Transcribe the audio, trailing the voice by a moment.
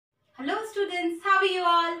Hello students, how are you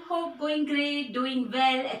all? Hope going great, doing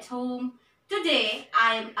well at home. Today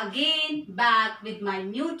I am again back with my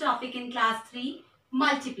new topic in class 3,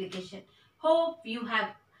 multiplication. Hope you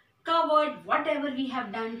have covered whatever we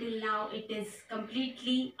have done till now. It is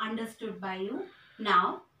completely understood by you.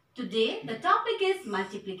 Now, today the topic is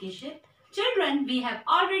multiplication. Children, we have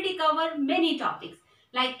already covered many topics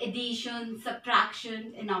like addition,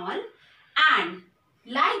 subtraction and all. And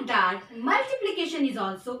like that, multiplication is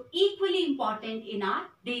also equally important in our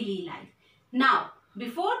daily life. Now,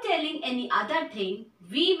 before telling any other thing,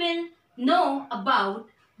 we will know about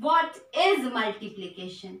what is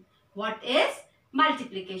multiplication. What is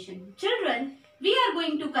multiplication? Children, we are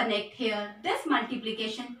going to connect here this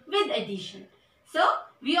multiplication with addition. So,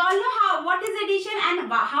 we all know what is addition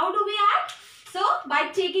and how do we add? So, by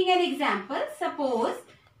taking an example, suppose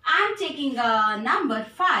I am taking a number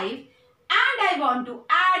 5 and I want to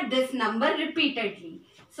add this number repeatedly.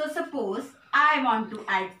 So suppose I want to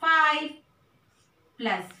add 5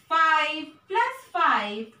 plus 5 plus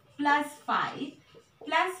 5 plus 5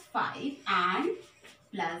 plus 5 and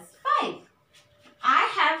plus 5. I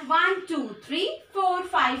have 1, 2, 3, 4,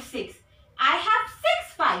 5, 6. I have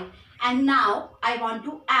 6 5 and now I want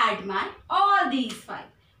to add my all these 5.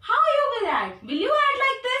 How you will add? Will you add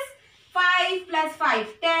like this? 5 plus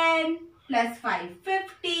 5 10 plus 5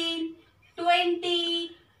 15.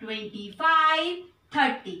 20, 25,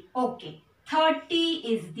 30. Okay, 30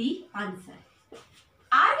 is the answer.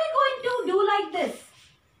 Are we going to do like this?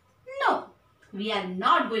 No, we are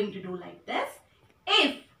not going to do like this.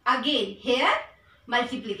 If again here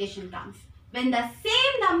multiplication comes, when the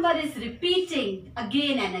same number is repeating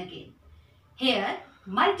again and again, here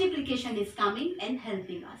multiplication is coming and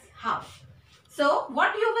helping us. How? So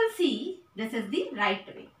what you will see, this is the right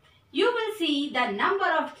way. You will see the number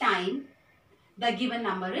of time the given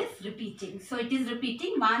number is repeating. So it is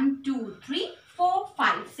repeating 1, 2, 3, 4,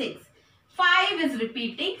 5, 6. 5 is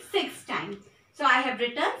repeating 6 times. So I have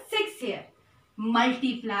written 6 here.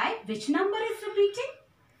 Multiply, which number is repeating?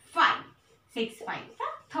 5. 6 5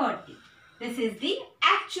 30. This is the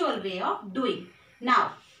actual way of doing.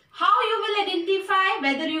 Now, how you will identify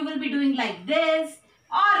whether you will be doing like this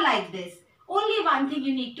or like this? Only one thing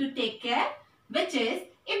you need to take care, which is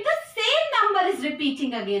if the same number is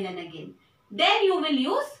repeating again and again, then you will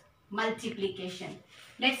use multiplication.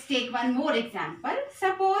 Let's take one more example.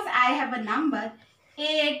 Suppose I have a number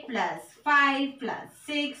 8 plus 5 plus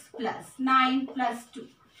 6 plus 9 plus 2.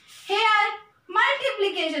 Here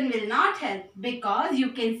multiplication will not help because you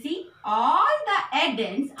can see all the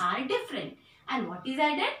addends are different. And what is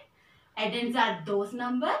added? Addends are those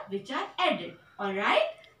numbers which are added. Alright.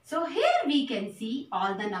 So here we can see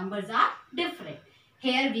all the numbers are different.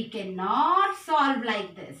 Here we cannot solve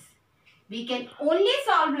like this. We can only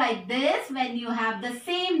solve like this when you have the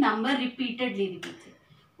same number repeatedly repeated.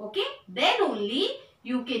 Okay. Then only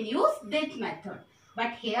you can use this method.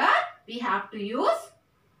 But here we have to use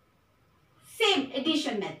same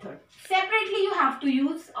addition method. Separately you have to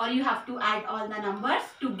use or you have to add all the numbers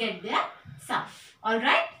to get their sum.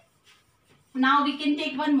 Alright. Now we can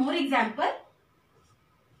take one more example.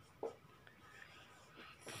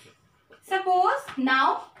 Suppose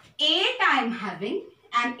now 8 I am having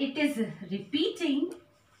and it is repeating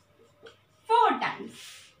 4 times.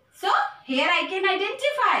 So here I can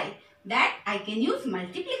identify that I can use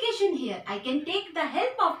multiplication here. I can take the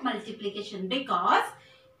help of multiplication because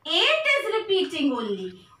 8 is repeating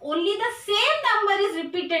only. Only the same number is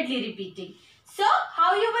repeatedly repeating. So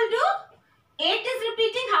how you will do? 8 is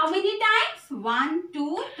repeating how many times? 1,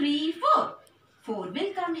 2, 3, 4. 4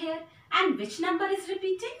 will come here. And which number is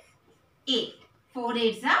repeating? 8. 4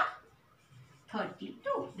 8s are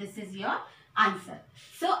 32. This is your answer.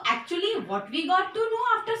 So actually what we got to know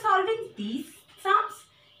after solving these sums?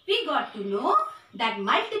 We got to know that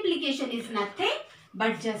multiplication is nothing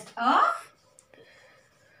but just a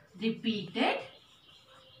repeated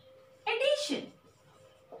addition.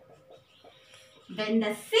 When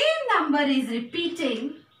the same number is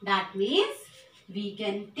repeating, that means we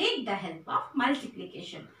can take the help of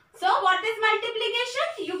multiplication. So what is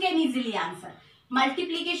multiplication? You can easily answer.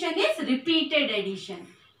 Multiplication is repeated addition.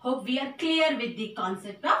 Hope we are clear with the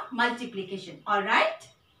concept of multiplication. Alright?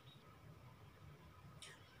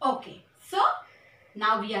 Okay. So,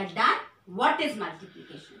 now we are done. What is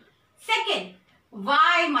multiplication? Second,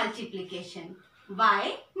 why multiplication?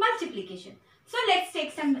 Why multiplication? So, let's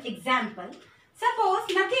take some example. Suppose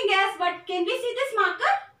nothing else but can we see this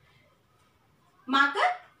marker? Marker?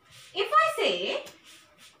 If I say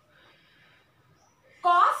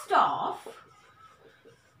cost of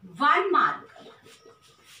 1 marker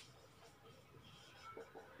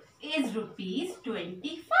is rupees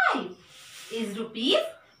 25. is rupees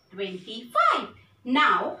 25.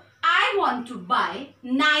 Now, I want to buy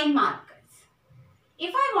 9 markers.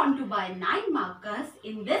 If I want to buy 9 markers,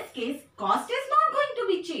 in this case, cost is not going to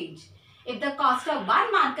be changed. If the cost of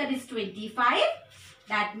one marker is 25,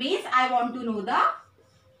 that means I want to know the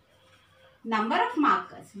number of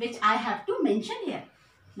markers which I have to mention here.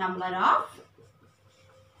 Number of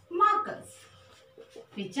markers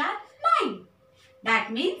which are 9.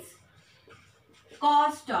 That means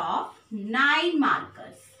cost of 9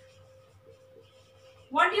 markers.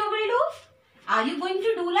 What you will do? Are you going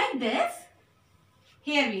to do like this?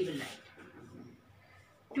 Here we will write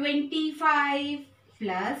 25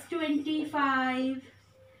 plus 25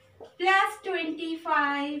 plus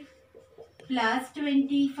 25 plus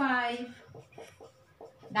 25.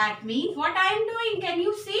 That means what I am doing, can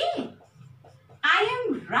you see? I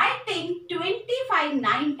am writing 25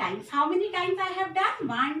 9 times. How many times I have done?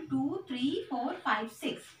 1, 2, 3, 4, 5,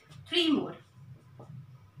 6. 3 more.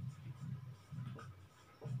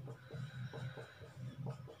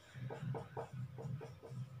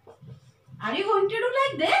 Are you going to do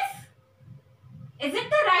like this? Is it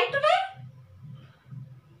the right way?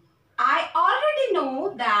 I already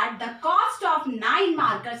know that the cost of 9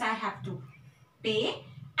 markers I have to pay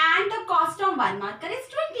and the cost of 1 marker is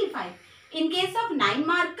 25. In case of 9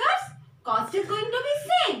 markers, cost is going to be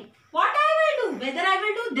same. What I will do? Whether I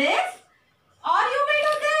will do this or you will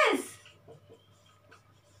do this.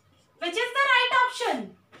 Which is the right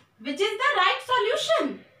option? Which is the right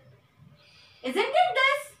solution? Isn't it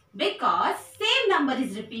this? Because same number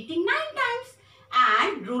is repeating 9 times.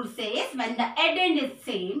 And rule says when the addend is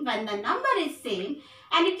same, when the number is same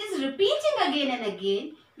and it is repeating again and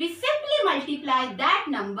again, we simply multiply that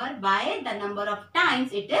number by the number of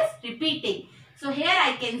times it is repeating. So here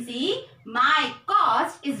I can see my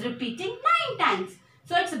cost is repeating 9 times.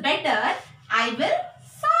 So it's better I will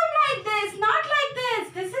solve like this, not like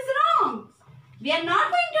this. This is wrong. We are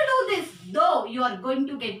not going to do this, though you are going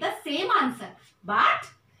to get the same answer. But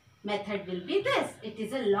method will be this. It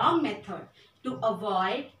is a long method. To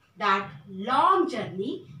avoid that long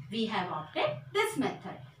journey, we have opted this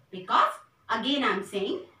method. Because again I am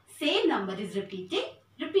saying same number is repeating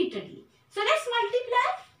repeatedly. So let's multiply.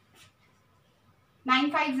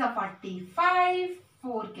 9 5s are 45.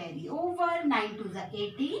 4 carry over. 9 2s are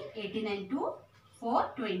 18. 18 and 2,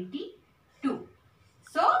 4, 22.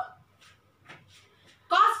 So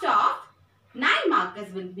cost of 9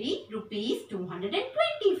 markers will be rupees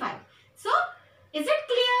 225. So is it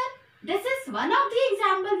clear? This is one of the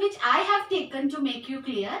example which I have taken to make you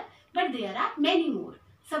clear, but there are many more.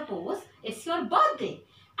 Suppose it's your birthday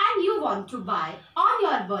and you want to buy on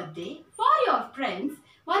your birthday for your friends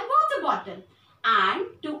one water bottle, and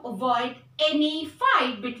to avoid any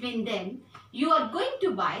fight between them, you are going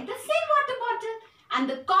to buy the same water bottle and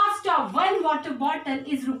the cost of one water bottle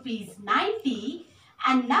is rupees 90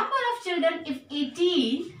 and number of children is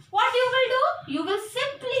 18. What you will do? You will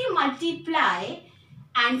simply multiply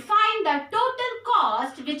and find the total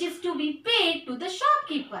cost which is to be paid to the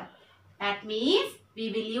shopkeeper. That means we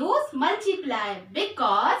will use multiply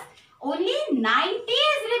because only 90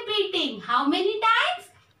 is repeating. How many times?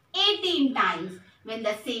 18 times. When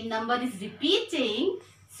the same number is repeating,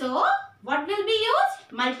 so what will be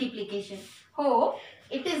used? Multiplication. Hope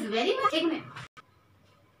it is very much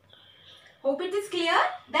Hope it is clear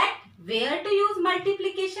that where to use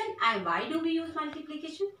multiplication and why do we use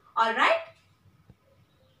multiplication. Alright.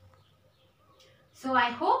 So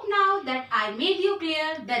I hope now that I made you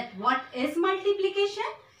clear that what is multiplication,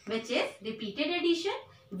 which is repeated addition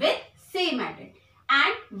with same added,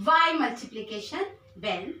 and why multiplication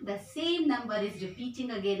when the same number is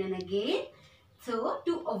repeating again and again. So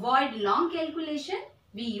to avoid long calculation,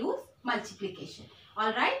 we use multiplication.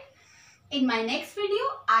 Alright. In my next video,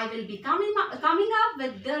 I will be coming up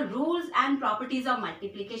with the rules and properties of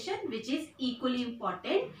multiplication, which is equally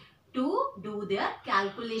important to do their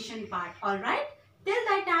calculation part. Alright. Till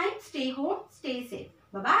that time, stay home, stay safe.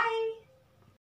 Bye-bye.